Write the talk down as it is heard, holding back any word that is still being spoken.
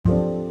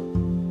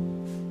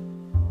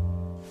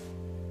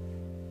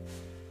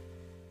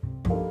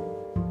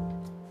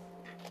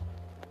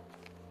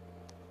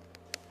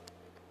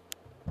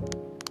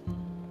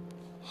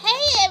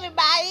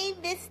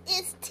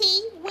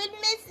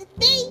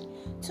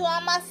to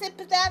all my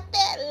sippers out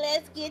there,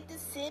 let's get the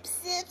sip,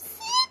 sip,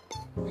 sip.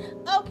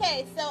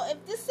 Okay, so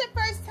if this is the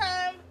first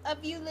time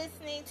of you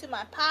listening to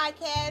my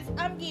podcast,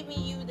 I'm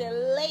giving you the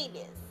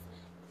latest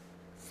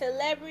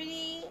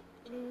celebrity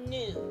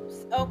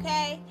news,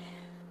 okay?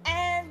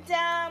 And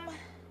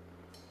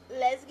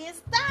let's get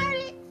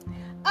started.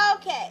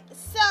 Okay,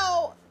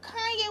 so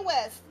Kanye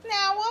West.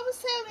 Now, what I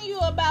was telling you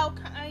about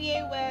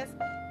Kanye West,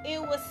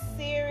 it was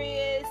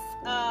serious.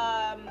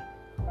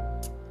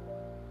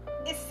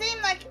 It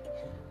seemed like,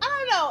 I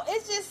don't know,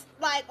 it's just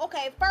like,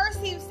 okay, first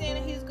he was saying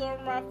that he was going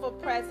to run for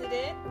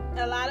president.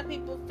 A lot of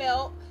people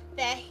felt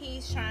that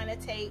he's trying to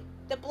take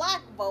the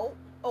black vote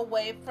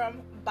away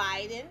from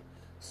Biden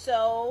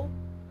so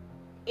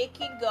it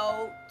can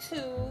go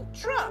to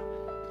Trump.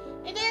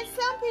 And then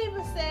some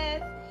people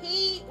said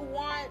he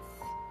wants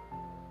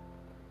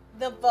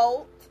the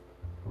vote,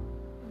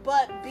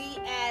 but be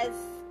as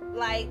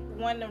like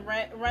one of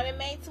the running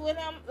mates with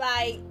him,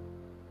 like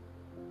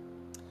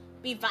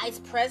be vice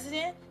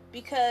president,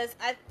 because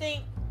I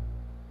think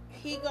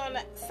he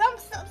gonna.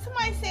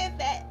 Somebody said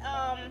that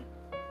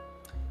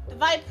the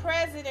vice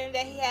president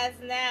that he has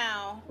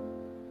now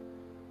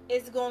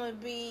is gonna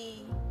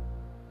be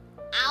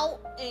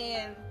out,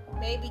 and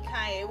maybe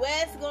Kanye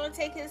West is gonna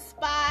take his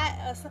spot.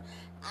 Or something.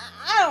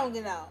 I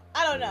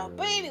don't know.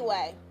 But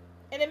anyway,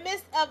 in the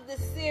midst of the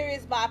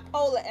serious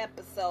bipolar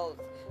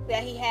episodes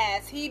that he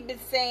has, he been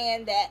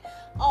saying that,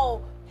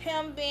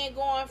 him being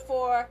going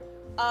for,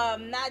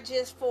 not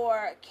just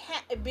for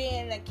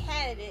being a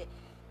candidate,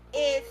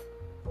 is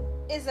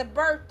a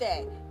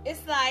birthday.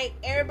 It's like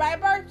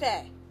everybody's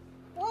birthday.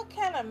 What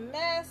kind of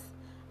mess?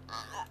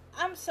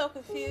 I'm so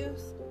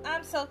confused.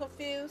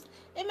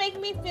 It makes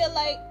me feel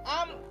like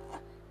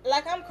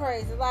I'm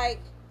crazy. Like,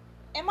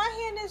 am I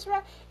hearing this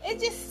right?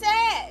 It's just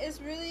sad.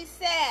 It's really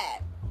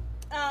sad.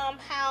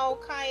 How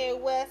Kanye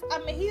West, I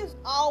mean, he's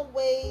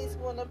always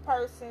one of the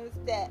persons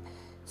that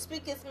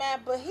speak his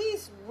mind, but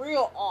he's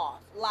real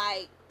off,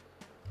 like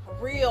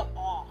real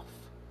off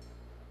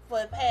for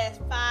the past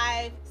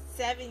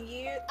 5-7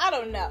 years. I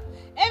don't know.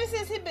 Ever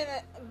since he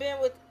been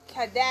with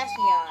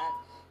Kardashian,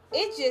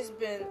 it's just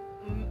been,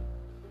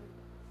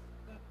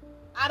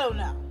 I don't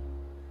know.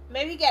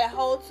 Maybe he got a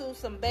hold to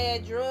some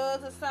bad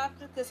drugs or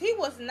something, because he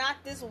was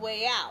not this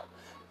way out.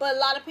 But a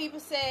lot of people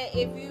say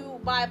if you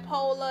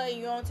bipolar and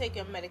you don't take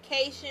your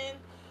medication,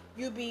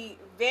 you be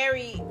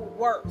very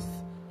worse.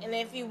 And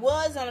if you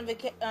was on a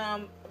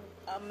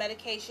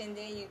medication,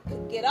 then you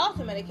could get off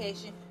the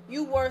medication,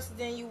 you worse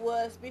than you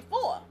was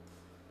before.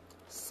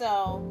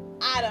 So,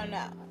 I don't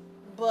know.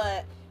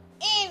 But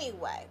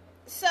anyway,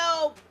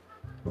 so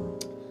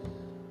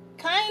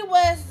Kanye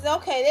West is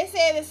okay. They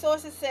say the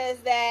sources says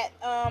that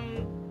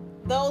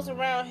those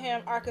around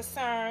him are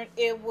concerned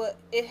it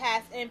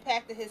has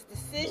impacted his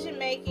decision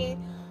making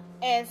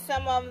and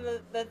some of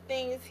the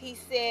things he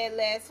said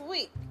last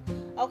week.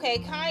 Okay,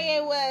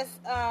 Kanye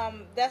West,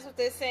 that's what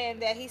they're saying,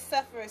 that he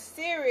suffers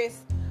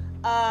serious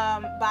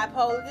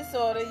bipolar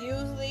disorder,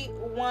 usually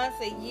once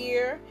a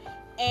year,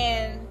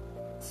 and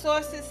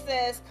sources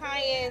says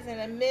Kanye is in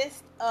the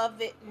midst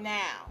of it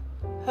now.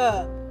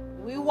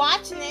 We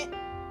watching it,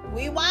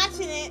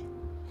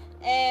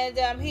 and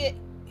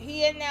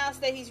he announced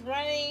that he's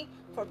running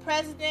for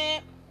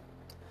president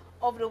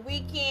over the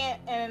weekend,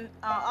 and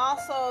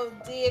also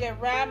did a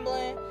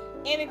rambling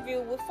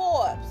interview with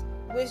Forbes,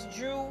 which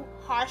drew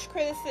harsh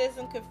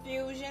criticism,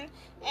 confusion,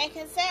 and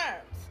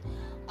concerns.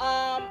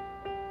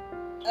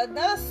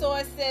 Another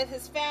source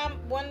says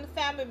one of the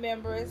family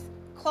members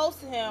close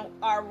to him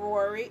are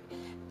worried.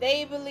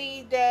 They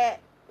believe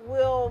that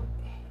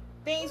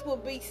things will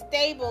be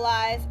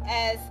stabilized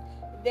as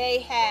they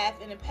have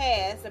in the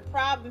past. The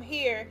problem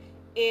here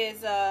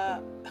is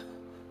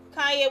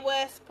Kanye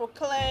West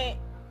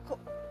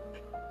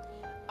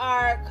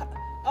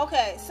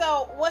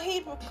so what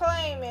he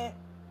proclaiming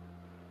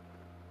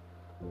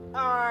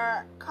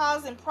are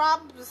causing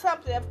problems or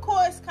something. Of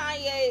course,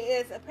 Kanye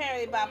is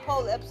apparently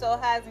bipolar. Episode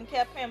hasn't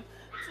kept him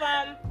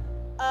from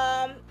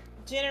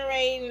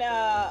generating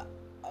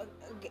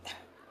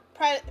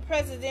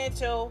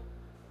presidential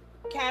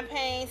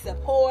campaign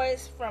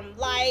supports from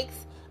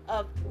likes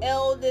of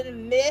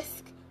Elon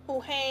Musk, who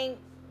hang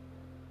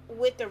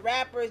with the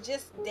rapper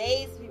just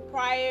days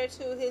prior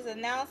to his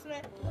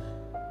announcement.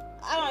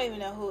 I don't even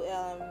know who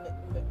Elon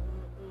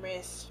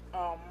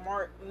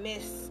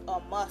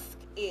Musk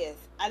is.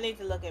 I need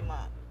to look him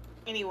up.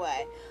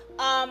 Anyway,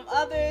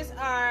 others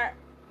are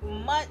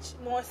much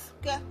more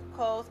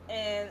skeptical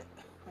and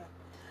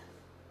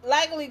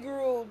likely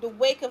grew the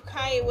wake of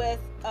Kanye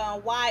West's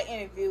wide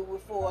interview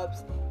with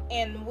Forbes,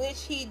 in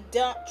which he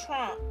dumped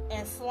Trump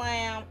and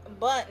slammed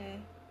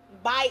Biden,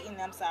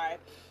 and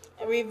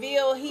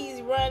revealed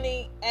he's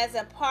running as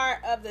a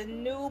part of the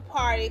new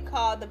party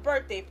called the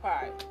Birthday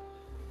Party.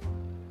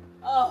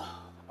 Oh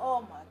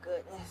my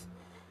goodness.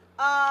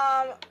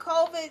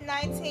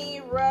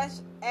 COVID-19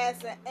 rushed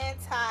as an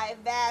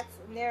anti-vax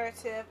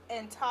narrative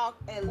and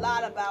talked a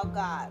lot about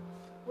God.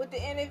 What the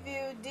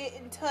interview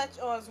didn't touch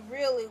on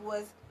really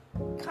was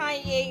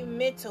Kanye's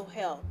mental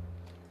health.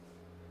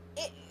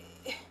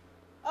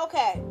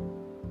 Okay,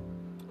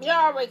 you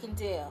already can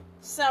tell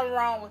something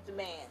wrong with the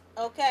man.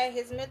 Okay,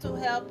 his mental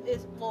health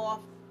is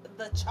off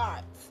the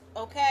charts.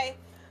 Okay,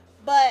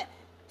 but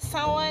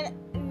someone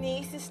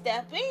needs to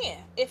step in.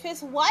 If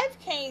his wife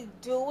can't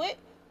do it,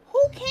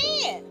 who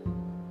can?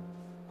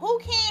 Who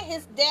can?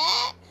 His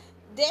dad?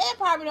 Dad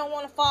probably don't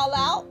want to fall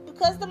out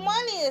because the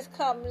money is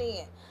coming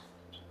in.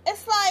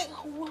 It's like,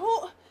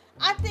 who?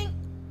 I think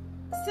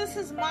since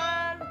his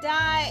mom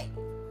died,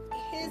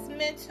 his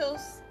mental.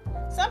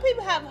 Some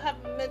people have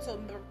a mental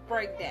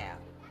breakdown,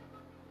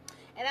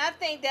 and I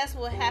think that's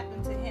what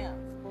happened to him.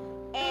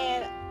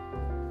 And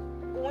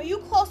when you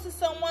close to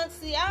someone,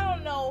 see, I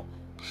don't know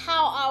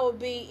how I would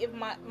be if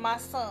my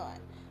son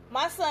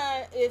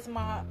is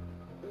my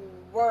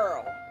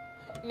world.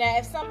 Now,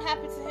 if something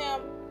happened to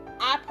him,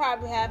 I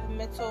probably have a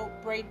mental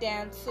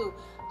breakdown too.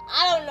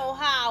 I don't know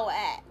how I would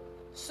act.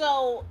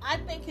 So I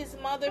think his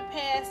mother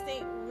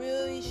passing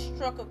really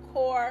struck a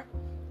chord,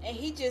 and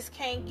he just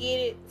can't get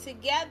it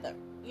together,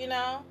 you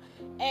know.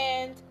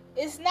 And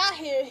it's not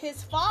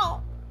his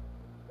fault.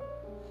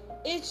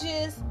 It's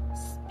just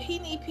he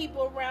need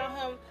people around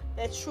him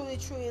that truly,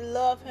 truly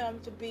love him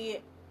to be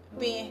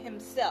being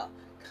himself.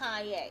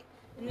 Kanye,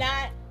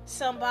 not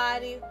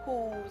somebody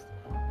who's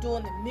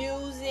doing the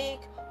music,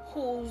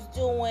 who's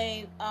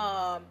doing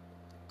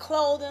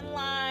clothing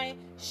line,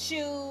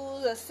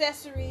 shoes,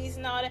 accessories,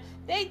 and all that.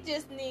 They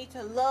just need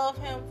to love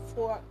him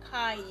for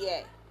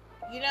Kanye.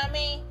 You know what I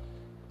mean?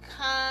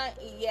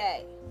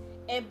 Kanye.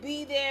 And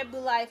be there and be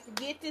like,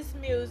 forget this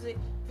music,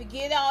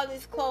 forget all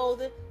this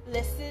clothing,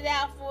 let's sit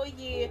out for a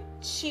year,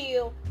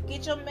 chill,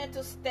 get your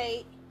mental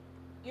state,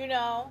 you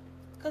know,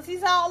 because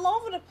he's all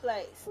over the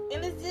place.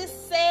 And it's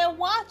just sad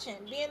watching,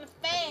 being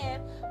a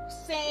fan,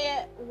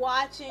 sad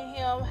watching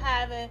him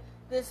having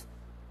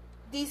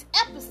these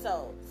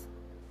episodes.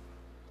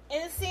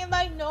 And it seems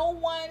like no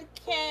one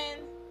can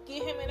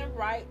get him in the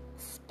right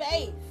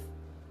space.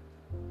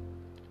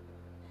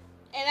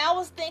 And I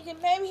was thinking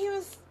maybe he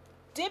was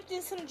dipped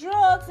in some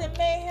drugs and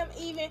made him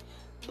even.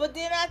 But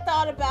then I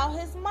thought about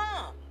his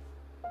mom.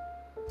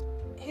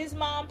 His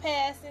mom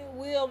passing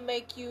will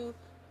make you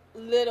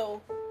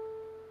little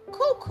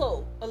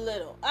cuckoo a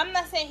little. I'm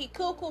not saying he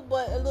cuckoo,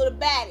 but a little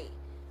batty.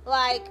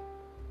 Like,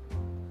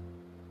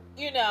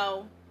 you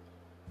know,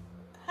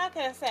 how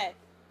can I say?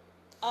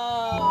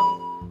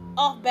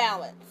 Off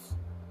balance.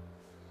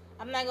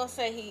 I'm not gonna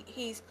say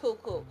he's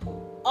cuckoo.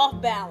 Off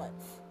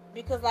balance.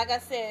 Because like I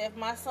said, if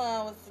my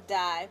son was to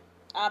die,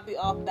 I'll be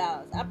off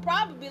balance. I'd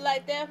probably be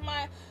like that if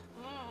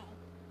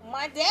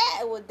my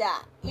dad would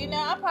die. You know,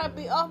 I'd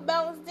probably be off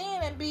balance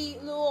then and be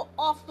a little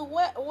off the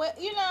wet,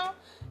 you know.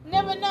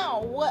 Never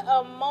know what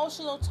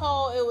emotional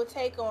toll it would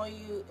take on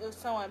you if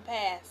someone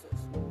passes.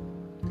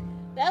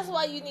 That's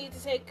why you need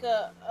to take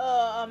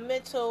a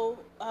mental,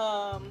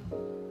 I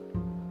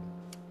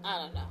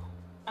don't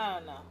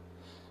know.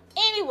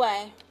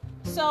 Anyway,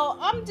 so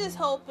I'm just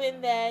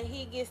hoping that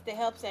he gets the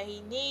help that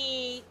he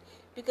needs,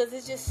 because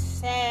it's just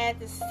sad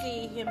to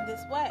see him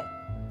this way.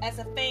 As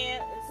a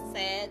fan, it's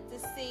sad to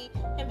see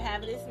him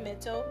having this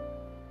mental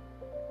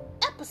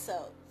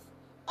episodes.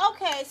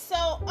 Okay,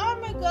 so I'm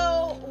going to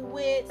go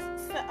with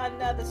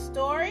another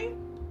story.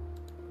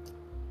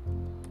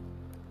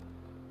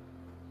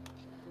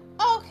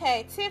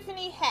 Okay,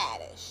 Tiffany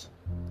Haddish.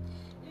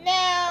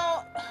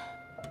 Now,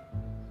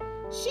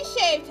 she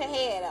shaved her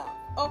head off,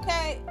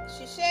 okay?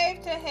 She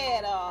shaved her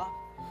head off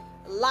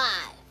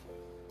live.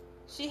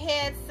 She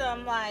had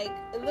some, like,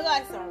 it looked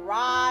like some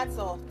rods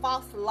or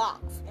false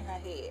locks in her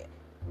head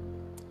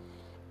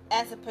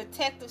as a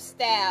protective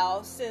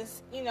style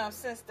since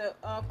the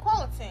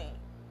quarantine.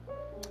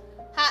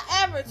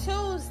 However,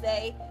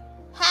 Tuesday,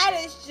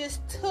 Haddish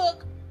just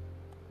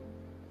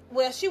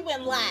she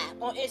went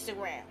live on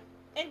Instagram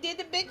and did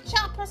the big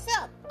chop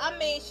herself. I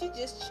mean, she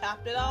just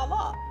chopped it all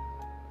off.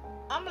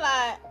 I'm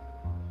like,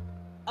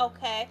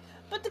 okay.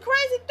 But the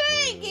crazy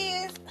thing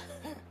is,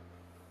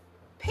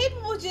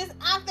 people were just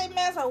out there,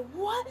 man, like,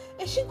 what?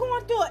 Is she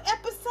going through an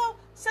episode?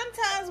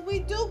 Sometimes we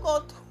do go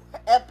through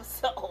an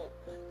episode.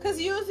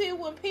 Because usually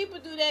when people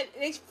do that,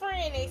 they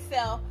freeing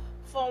themselves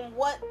from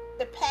what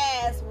the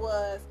past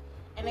was,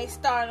 and they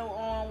starting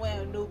on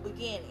with a new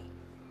beginning.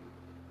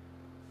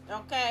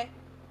 Okay?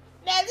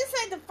 Now, this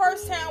ain't the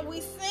first time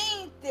we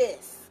seen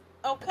this.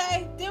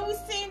 Okay? Then we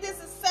seen this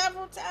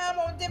several times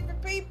on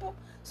different people.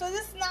 So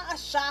this is not a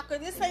shocker.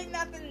 This ain't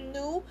nothing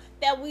new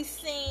that we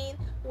seen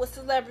what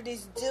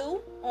celebrities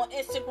do on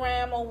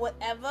Instagram or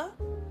whatever.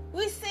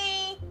 We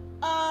seen,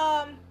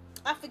 I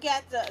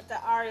forgot the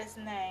artist's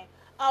name.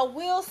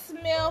 Will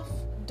Smith's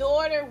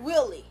daughter,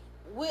 Willie.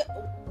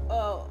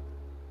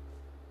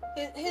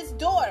 His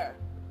daughter.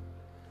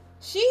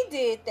 She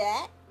did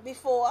that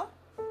before.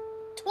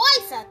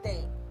 Twice, I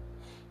think.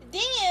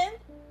 Then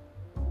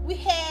we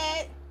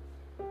had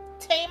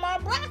Tamar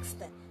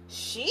Braxton.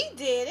 She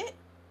did it.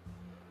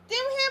 Then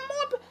we had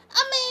more.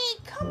 I mean,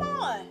 come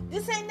on.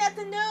 This ain't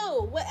nothing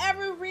new.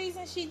 Whatever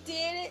reason she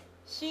did it,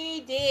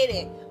 she did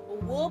it.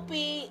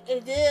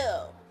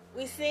 Whoopie-a-doo.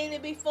 We seen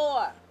it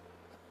before.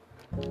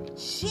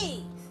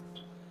 Jeez.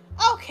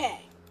 Okay.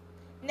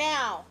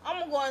 Now,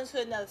 I'm going to go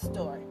into another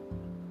story.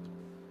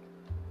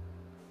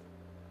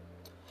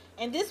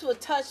 And this will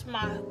touch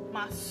my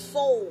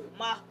soul,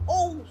 my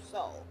whole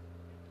soul.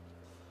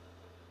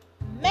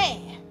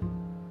 Man.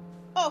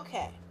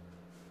 Okay.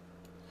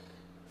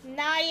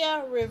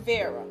 Naya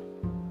Rivera.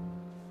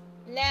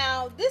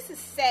 Now, this is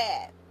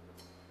sad.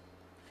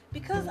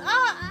 Because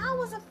I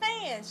was a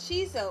fan.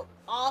 She's an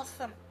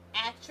awesome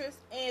actress.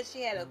 And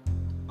she had an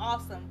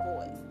awesome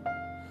voice.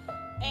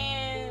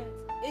 And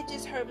it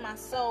just hurt my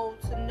soul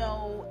to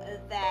know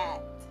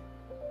that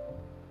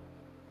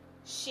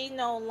she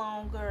no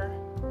longer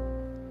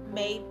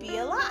may be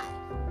alive.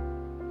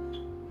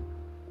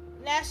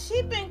 Now,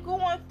 she been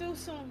going through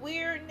some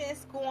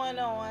weirdness going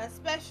on,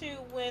 especially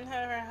when her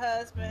and her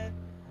husband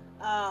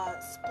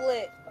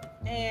split.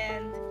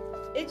 And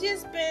it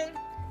just been,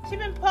 she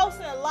been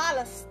posting a lot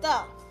of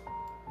stuff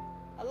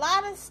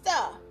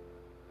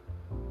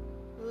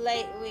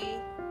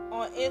lately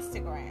on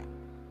Instagram.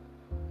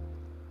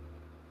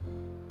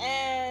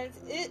 And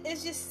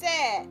it's just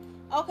sad.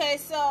 Okay,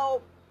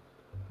 so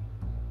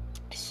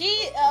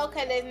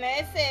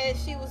it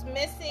says she was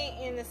missing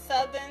in the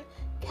Southern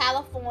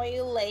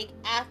California lake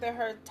after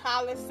her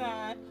toddler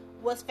son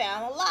was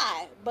found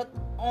alive, but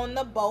on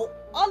the boat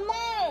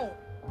alone.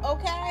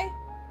 Okay?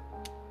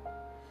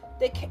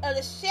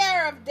 The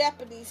sheriff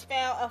deputies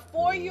found a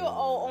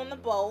 4-year-old on the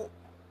boat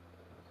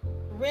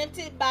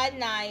rented by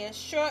Naya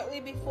shortly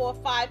before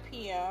 5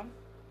 p.m.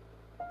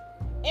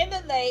 in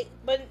the lake,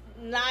 but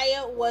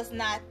Naya was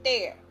not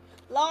there.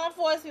 Law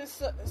enforcement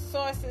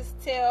sources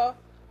says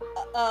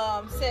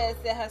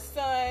that her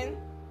son,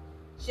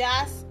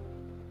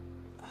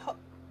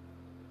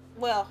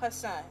 her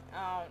son,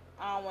 I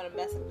don't want to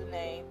mess up the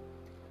name.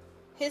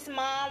 His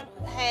mom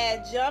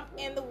had jumped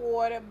in the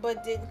water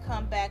but didn't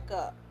come back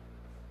up.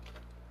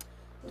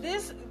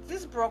 This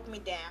broke me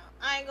down.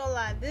 I ain't gonna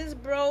lie. This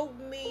broke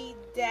me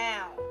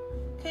down.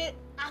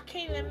 I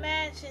can't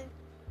imagine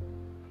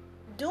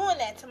doing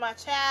that to my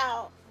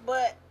child,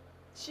 but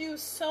she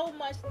so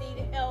much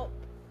needed help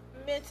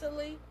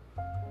mentally.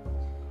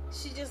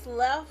 She just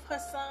left her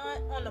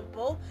son on the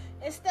boat.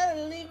 Instead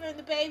of leaving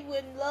the baby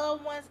with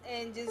loved ones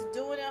and just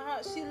doing it on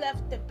her, she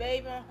left the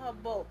baby on her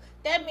boat.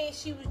 That means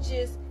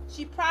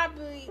she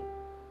probably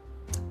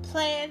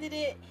planned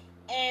it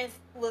and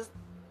was,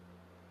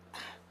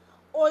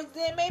 or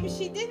then maybe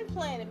she didn't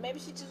plan it. Maybe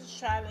she just was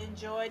trying to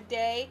enjoy a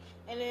day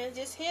and then it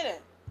just hit her.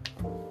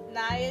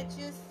 Naya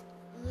just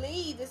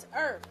leave this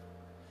earth.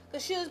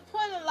 Because she was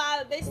putting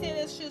they said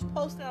that she was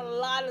posting a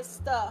lot of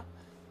stuff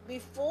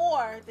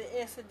before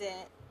the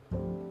incident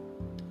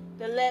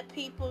to let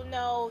people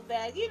know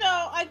that,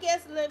 I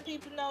guess let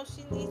people know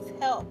she needs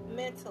help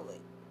mentally.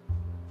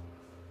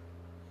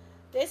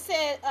 They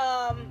said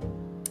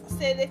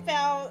they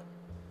found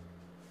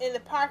in the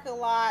parking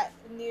lot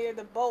near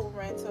the boat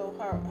rental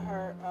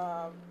her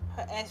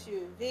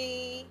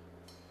SUV.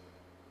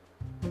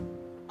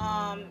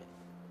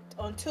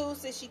 On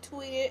Tuesday, she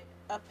tweeted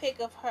a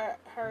pic of her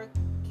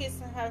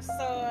kissing her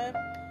son,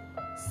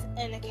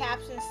 and the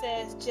caption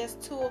says,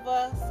 "Just two of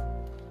us."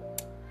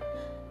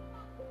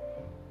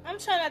 I'm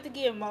trying not to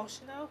get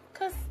emotional,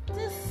 because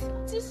this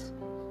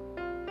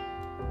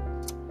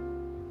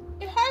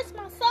it hurts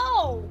my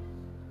soul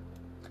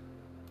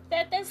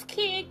that this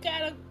kid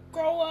gotta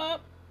grow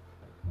up,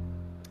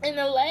 and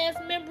the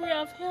last memory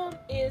of him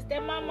is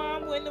that my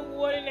mom went in the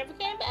water and never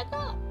came back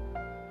up.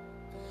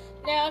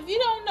 Now, if you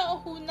don't know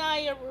who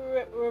Naya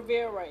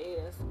Rivera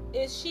is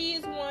she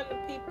is one of the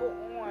people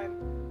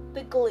on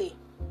the Glee.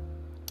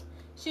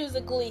 She was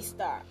a Glee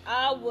star.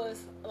 I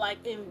was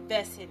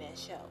invested in that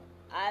show.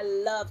 I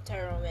loved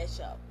her on that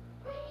show.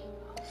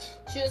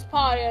 She was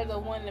part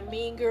of one of the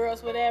Mean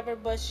Girls, whatever,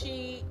 but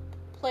she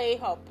played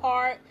her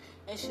part,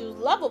 and she was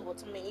lovable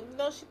to me, even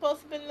though she's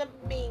supposed to be the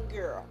mean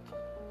girl.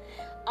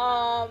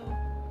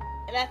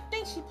 And I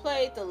think she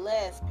played the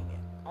lesbian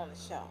on the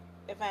show,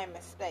 if I am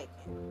mistaken.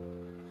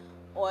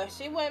 Or if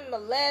she wasn't a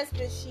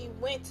lesbian, she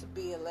went to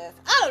be a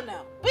lesbian. I don't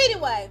know. But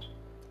anyway,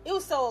 it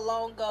was so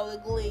long ago, the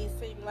Glee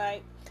seemed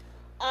like.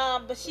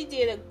 But she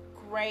did a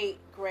great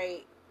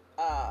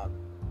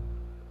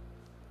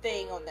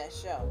thing on that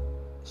show.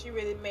 She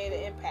really made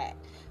an impact.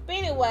 But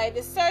anyway,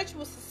 the search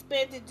was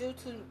suspended due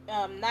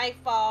to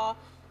nightfall,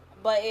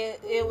 but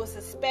it was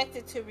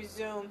expected to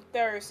resume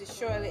Thursday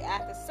shortly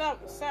after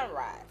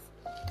sunrise.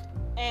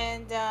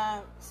 And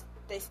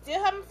they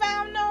still haven't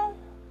found no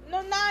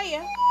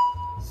Naya.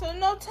 So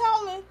no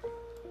telling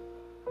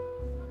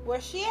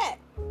where she at.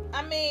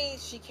 I mean,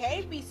 she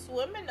can't be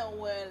swimming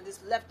nowhere and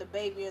just left the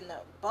baby in the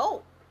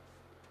boat.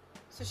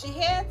 So she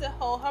had to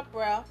hold her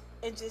breath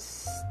and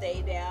just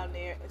stay down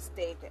there and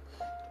stay there.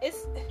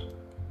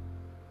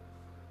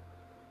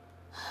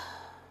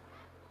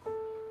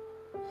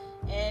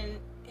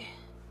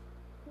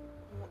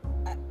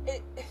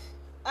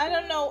 I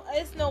don't know.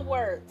 It's no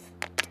words.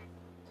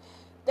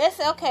 That's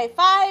okay.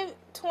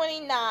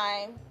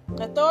 5:29.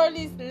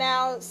 Authorities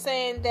now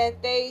saying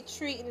that they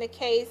treating the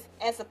case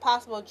as a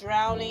possible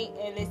drowning,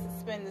 and they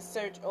suspend the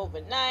search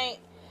overnight.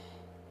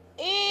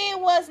 It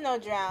was no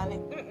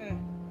drowning.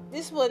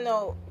 this was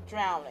no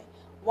drowning.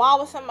 Why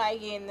would somebody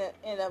get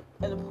in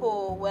the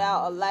pool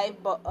without a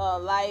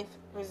life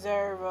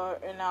preserver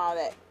and all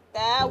that?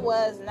 That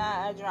was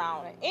not a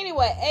drowning.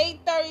 Anyway,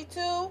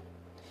 8:32.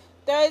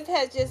 Thursday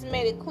has just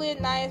made it clear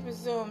Naya is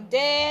presumed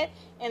dead,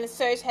 and the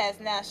search has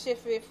now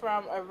shifted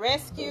from a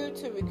rescue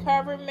to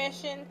recovery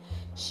mission.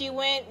 She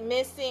went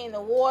missing in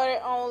the water,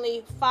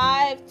 only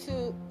 5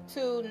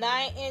 to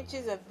 9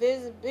 inches of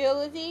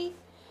visibility,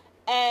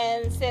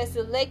 and says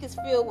the lake is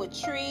filled with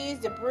trees,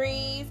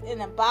 debris in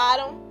the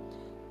bottom.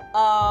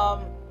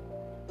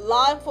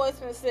 Law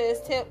enforcement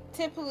says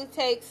typically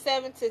takes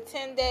 7 to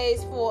 10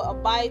 days for a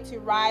body to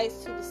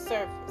rise to the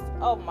surface.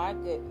 Oh my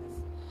goodness.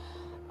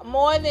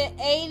 More than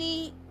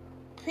 80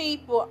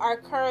 people are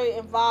currently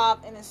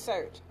involved in the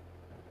search,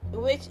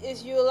 which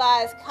is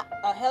utilized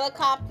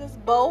helicopters,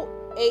 boat,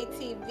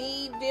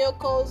 ATV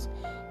vehicles,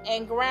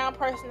 and ground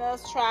personnel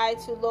try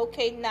to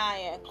locate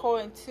Naya,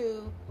 according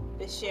to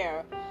the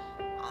sheriff.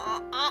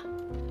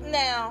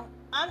 Now,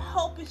 I'm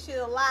hoping she's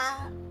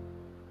alive,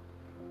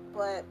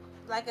 but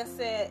like I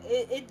said,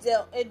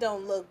 it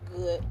don't look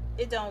good.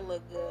 It don't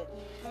look good.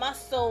 My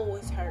soul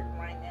is hurting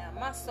right now.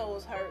 My soul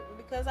is hurting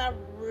because I'm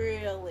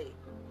really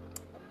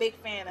a big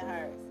fan of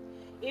hers.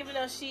 Even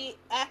though she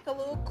act a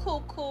little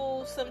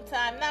cuckoo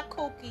sometimes, not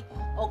kooky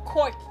or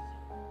quirky,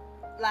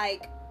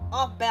 like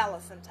off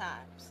balance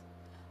sometimes.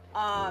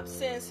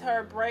 Since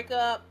her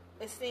breakup,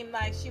 it seemed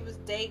like she was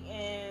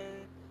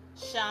dating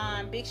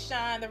Big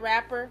Sean, the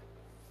rapper,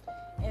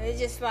 and it's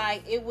just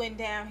like it went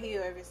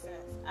downhill ever since.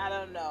 I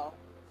don't know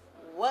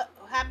what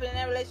happened in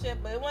that relationship,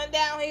 but it went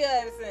downhill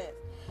ever since.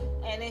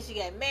 And then she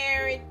got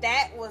married.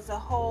 That was a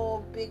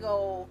whole big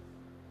old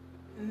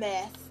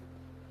mess.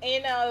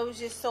 And it was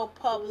just so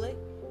public.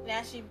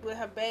 Now she with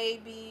her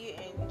baby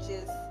and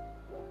just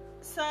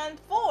son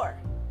 4.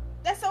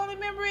 That's the only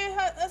memory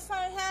her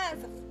son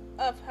has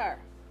of her.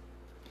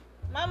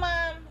 My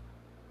mom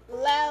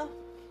left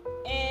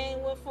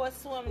and went for a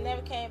swim and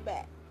never came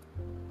back.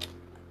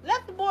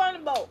 Left the boy on the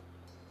boat.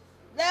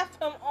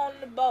 Left him on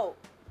the boat.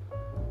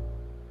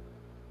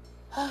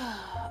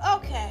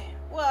 Okay,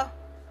 well,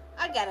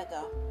 I gotta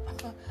go.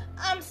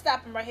 I'm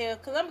stopping right here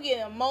because I'm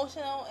getting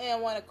emotional and I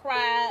want to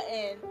cry,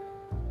 and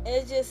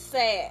it's just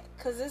sad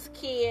because this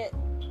kid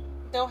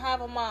don't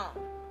have a mom.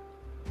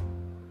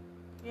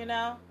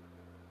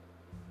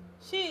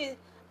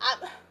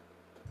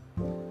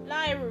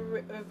 Naya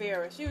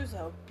Rivera, she was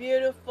a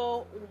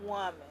beautiful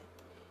woman,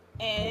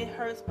 and it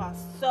hurts my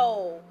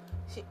soul.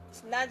 She's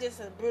not just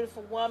a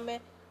beautiful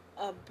woman,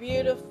 a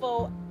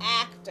beautiful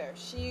actor.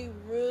 She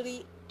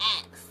really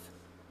acts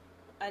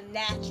a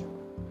natural.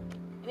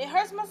 And it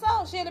hurts my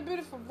soul. She had a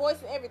beautiful voice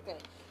and everything.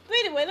 But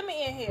anyway, let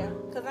me end here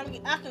because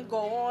I can go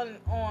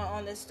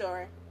on this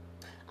story.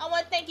 I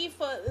want to thank you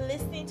for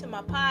listening to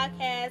my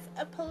podcast.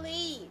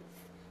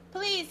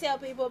 Please tell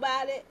people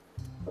about it.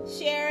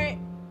 Share it.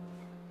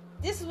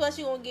 This is what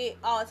you're going to get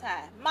all the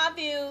time. My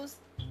views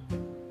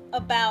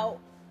about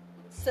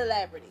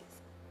celebrities.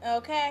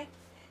 Okay?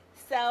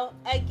 So,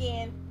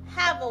 again,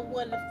 have a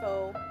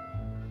wonderful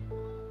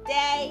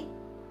day,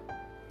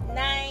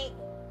 night,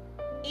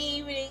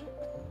 evening,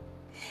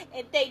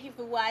 and thank you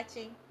for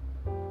watching.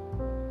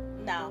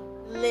 No,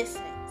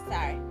 listening.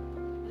 Sorry.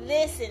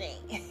 Listening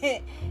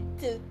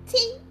to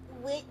Tea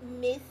with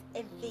Miss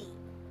V.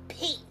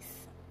 Peace.